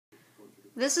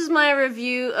This is my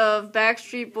review of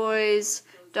Backstreet Boys'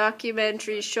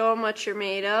 documentary, Show 'Em What You're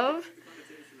Made Of.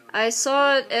 I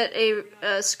saw it at a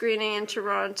screening in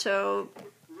Toronto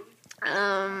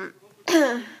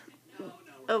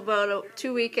about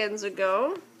 2 weekends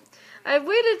ago. I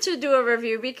waited to do a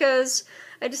review because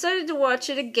I decided to watch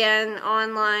it again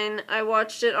online. I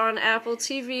watched it on Apple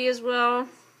TV as well.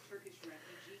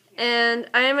 And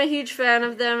I am a huge fan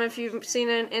of them if you've seen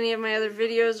any of my other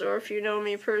videos or if you know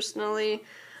me personally.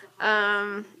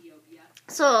 So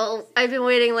I've been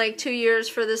waiting like 2 years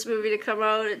for this movie to come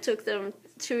out. It took them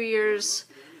 2 years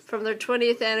from their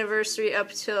 20th anniversary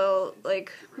up till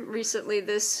like recently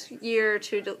this year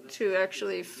to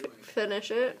actually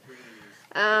finish it.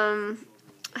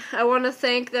 I want to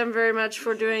thank them very much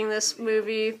for doing this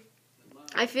movie.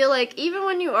 I feel like even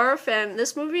when you are a fan,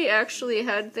 this movie actually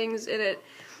had things in it.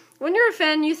 When you're a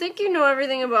fan, you think you know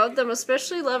everything about them,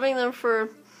 especially loving them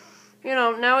for,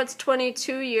 now it's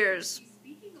 22 years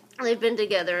they've been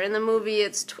together. In the movie,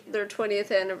 it's their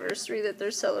 20th anniversary that they're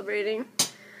celebrating.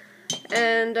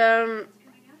 And I'm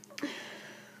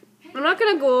not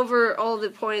going to go over all the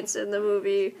points in the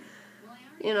movie.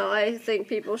 I think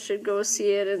people should go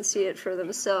see it and see it for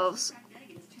themselves.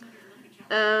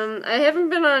 I haven't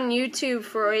been on YouTube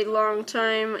for a long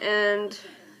time, and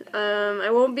I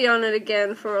won't be on it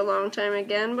again for a long time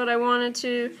again, but I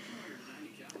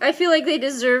feel like they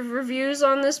deserve reviews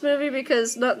on this movie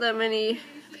because not that many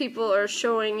people are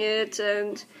showing it,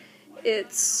 and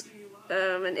it's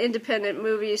an independent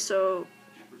movie, so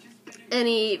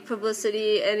any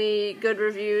publicity, any good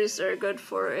reviews are good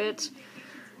for it.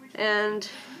 And,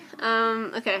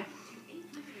 okay.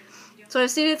 So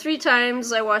I've seen it 3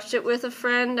 times. I watched it with a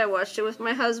friend, I watched it with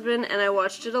my husband, and I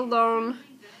watched it alone.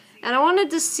 And I wanted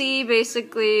to see,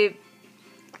 basically,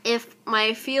 if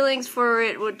my feelings for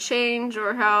it would change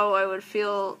or how I would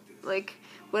feel, like,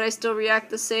 would I still react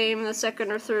the same the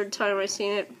second or third time I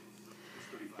seen it.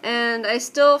 And I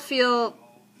still feel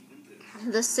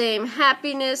the same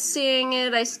happiness seeing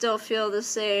it. I still feel the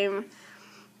same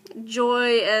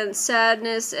joy and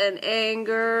sadness and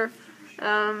anger.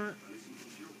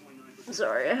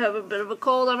 Sorry, I have a bit of a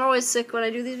cold. I'm always sick when I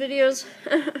do these videos.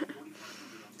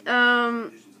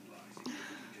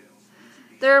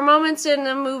 There are moments in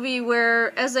the movie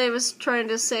where, as I was trying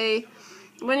to say,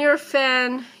 when you're a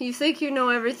fan, you think you know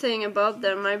everything about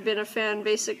them. I've been a fan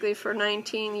basically for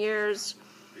 19 years,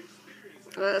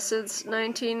 since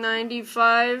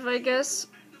 1995, I guess.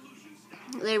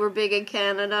 They were big in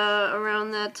Canada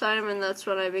around that time, and that's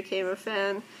when I became a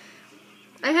fan.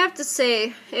 I have to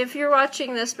say, if you're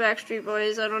watching this, Backstreet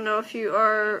Boys, I don't know if you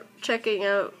are checking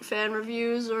out fan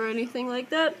reviews or anything like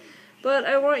that, but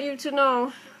I want you to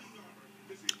know,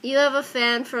 you have a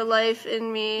fan for life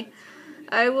in me.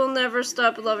 I will never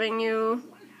stop loving you.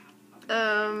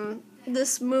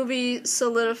 This movie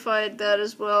solidified that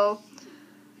as well.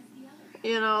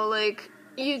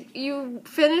 You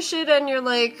finish it and you're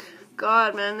like,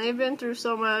 God, man, they've been through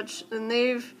so much, and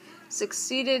they've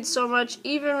succeeded so much.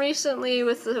 Even recently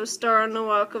with the Star on the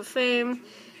Walk of Fame,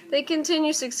 they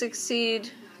continue to succeed.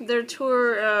 Their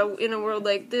tour in a world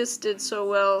like this did so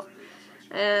well.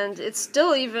 And it's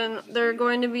still they're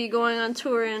going to be going on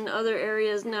tour in other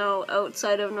areas now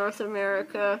outside of North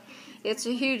America. It's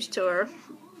a huge tour.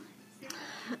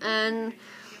 And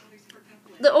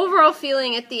the overall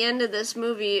feeling at the end of this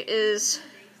movie is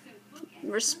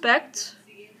respect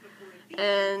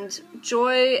and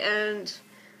joy and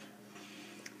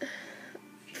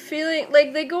feeling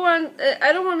like they go on.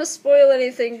 I don't want to spoil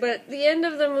anything, but the end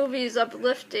of the movie is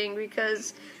uplifting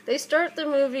because they start the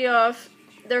movie off,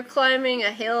 they're climbing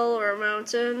a hill or a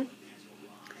mountain,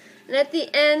 and at the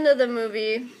end of the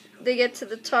movie, they get to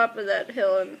the top of that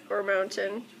hill or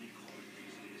mountain.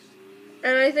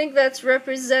 And I think that's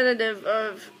representative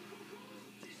of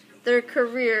their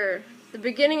career. The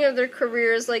beginning of their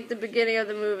career is like the beginning of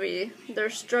the movie. They're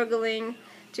struggling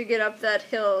to get up that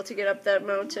hill, to get up that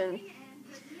mountain.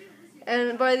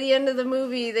 And by the end of the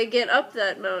movie, they get up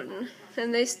that mountain,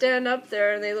 and they stand up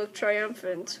there and they look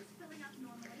triumphant.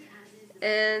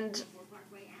 And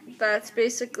that's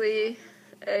basically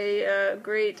a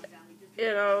great,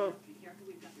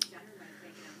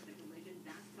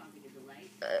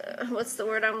 what's the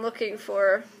word I'm looking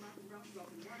for?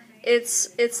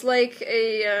 It's like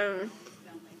a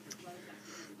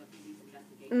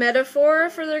metaphor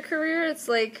for their career.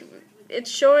 It's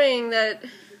showing that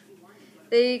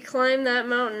they climbed that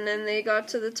mountain and they got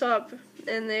to the top,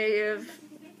 and they have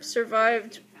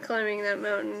survived climbing that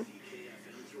mountain.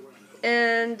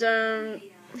 And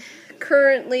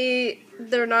currently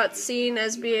they're not seen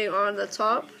as being on the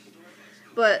top,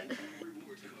 but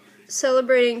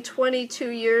celebrating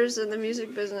 22 years in the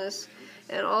music business,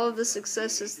 and all of the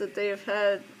successes that they have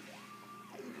had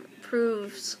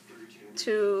proves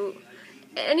to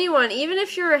anyone, even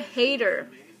if you're a hater,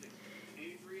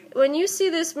 when you see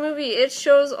this movie, it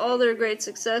shows all their great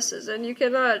successes, and you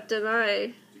cannot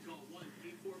deny,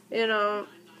 you know,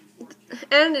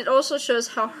 and it also shows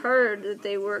how hard that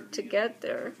they worked to get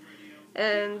there.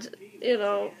 And, you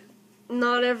know,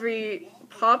 not every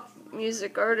pop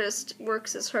music artist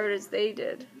works as hard as they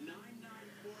did.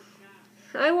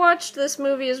 I watched this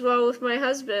movie as well with my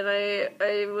husband.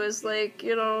 I was like,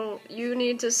 you know, you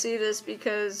need to see this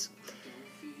because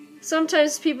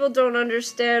sometimes people don't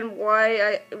understand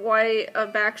why a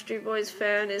Backstreet Boys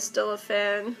fan is still a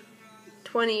fan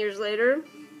 20 years later.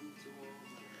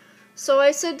 So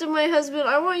I said to my husband,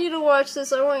 I want you to watch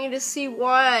this. I want you to see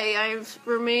why I've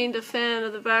remained a fan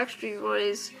of the Backstreet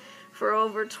Boys for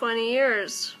over 20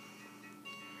 years.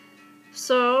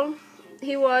 So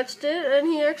he watched it, and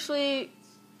he actually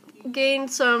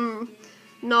gained some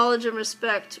knowledge and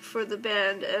respect for the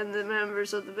band and the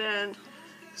members of the band.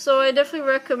 So I definitely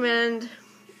recommend,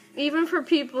 even for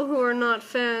people who are not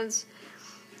fans,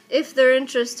 if they're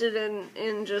interested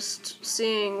in just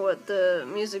seeing what the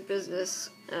music business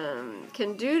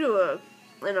can do to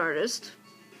an artist.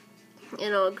 You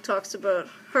know, it talks about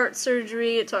heart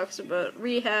surgery, it talks about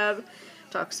rehab,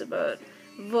 it talks about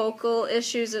vocal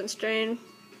issues and strain.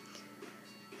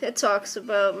 It talks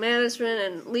about management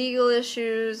and legal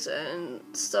issues and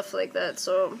stuff like that.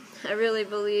 So I really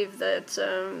believe that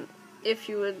if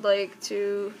you would like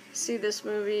to see this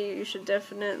movie, you should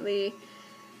definitely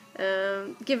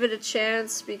give it a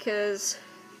chance, because,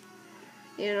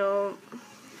 you know,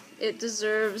 it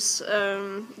deserves,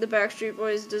 the Backstreet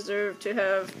Boys deserve to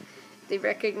have the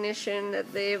recognition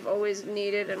that they've always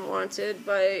needed and wanted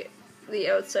by the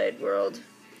outside world.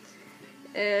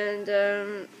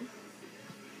 And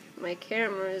my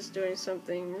camera is doing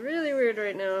something really weird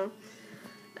right now.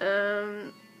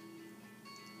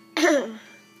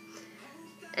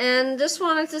 And just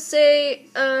wanted to say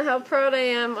how proud I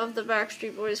am of the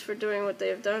Backstreet Boys for doing what they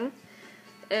have done.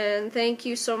 And thank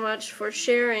you so much for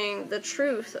sharing the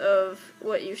truth of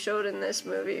what you showed in this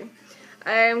movie.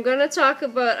 I am going to talk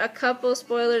about a couple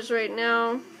spoilers right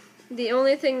now. The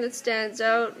only thing that stands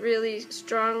out really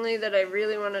strongly that I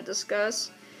really want to discuss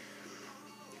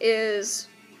is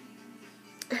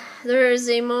there is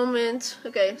a moment.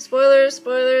 Okay, spoilers.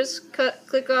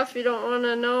 Click off if you don't want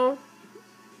to know.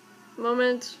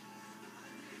 Moment.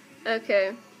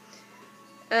 Okay.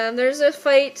 There's a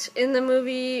fight in the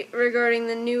movie regarding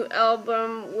the new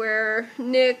album where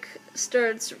Nick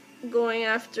starts going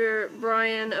after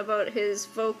Brian about his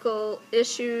vocal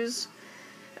issues.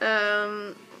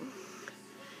 And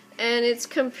it's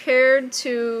compared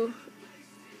to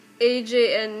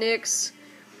AJ and Nick's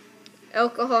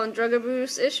alcohol and drug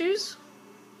abuse issues.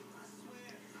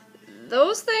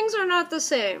 Those things are not the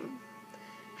same.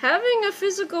 Having a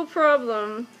physical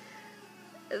problem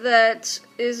that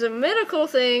is a medical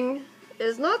thing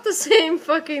is not the same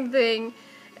fucking thing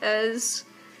as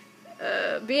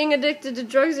being addicted to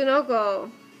drugs and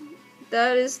alcohol.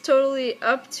 That is totally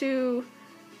up to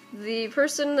the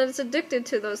person that's addicted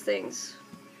to those things.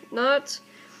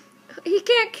 He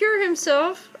can't cure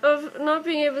himself of not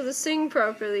being able to sing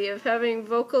properly, of having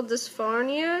vocal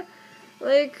dysphonia.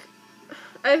 Like,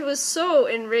 I was so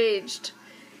enraged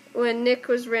when Nick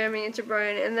was ramming into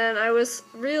Brian, and then I was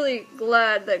really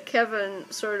glad that Kevin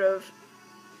sort of,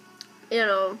 you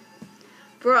know,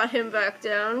 brought him back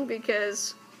down,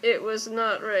 because it was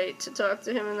not right to talk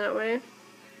to him in that way.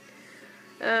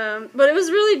 But it was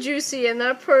really juicy, and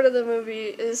that part of the movie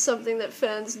is something that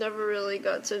fans never really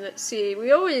got to see.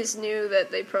 We always knew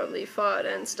that they probably fought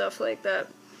and stuff like that,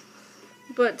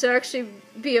 but to actually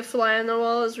be a fly on the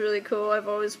wall is really cool. I've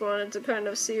always wanted to kind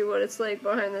of see what it's like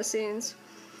behind the scenes.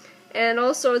 And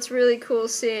also, it's really cool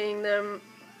seeing them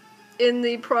in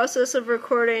the process of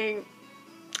recording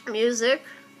music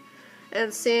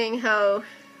and seeing how,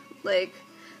 like,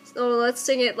 oh, let's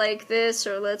sing it like this,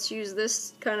 or let's use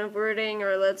this kind of wording,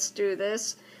 or let's do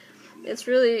this. It's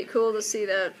really cool to see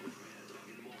that.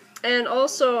 And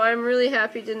also, I'm really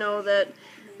happy to know that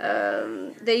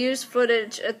they used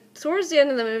footage towards the end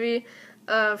of the movie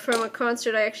from a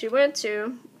concert I actually went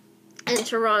to in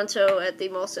Toronto at the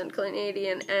Molson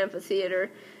Canadian Amphitheater.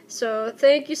 So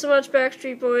thank you so much,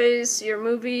 Backstreet Boys. Your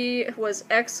movie was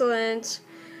excellent.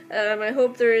 I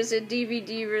hope there is a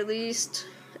DVD released,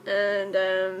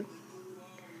 and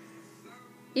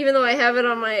even though I have it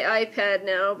on my iPad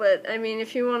now, but I mean,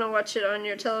 if you want to watch it on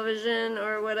your television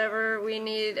or whatever, we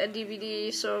need a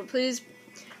DVD, so please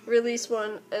release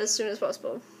one as soon as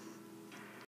possible.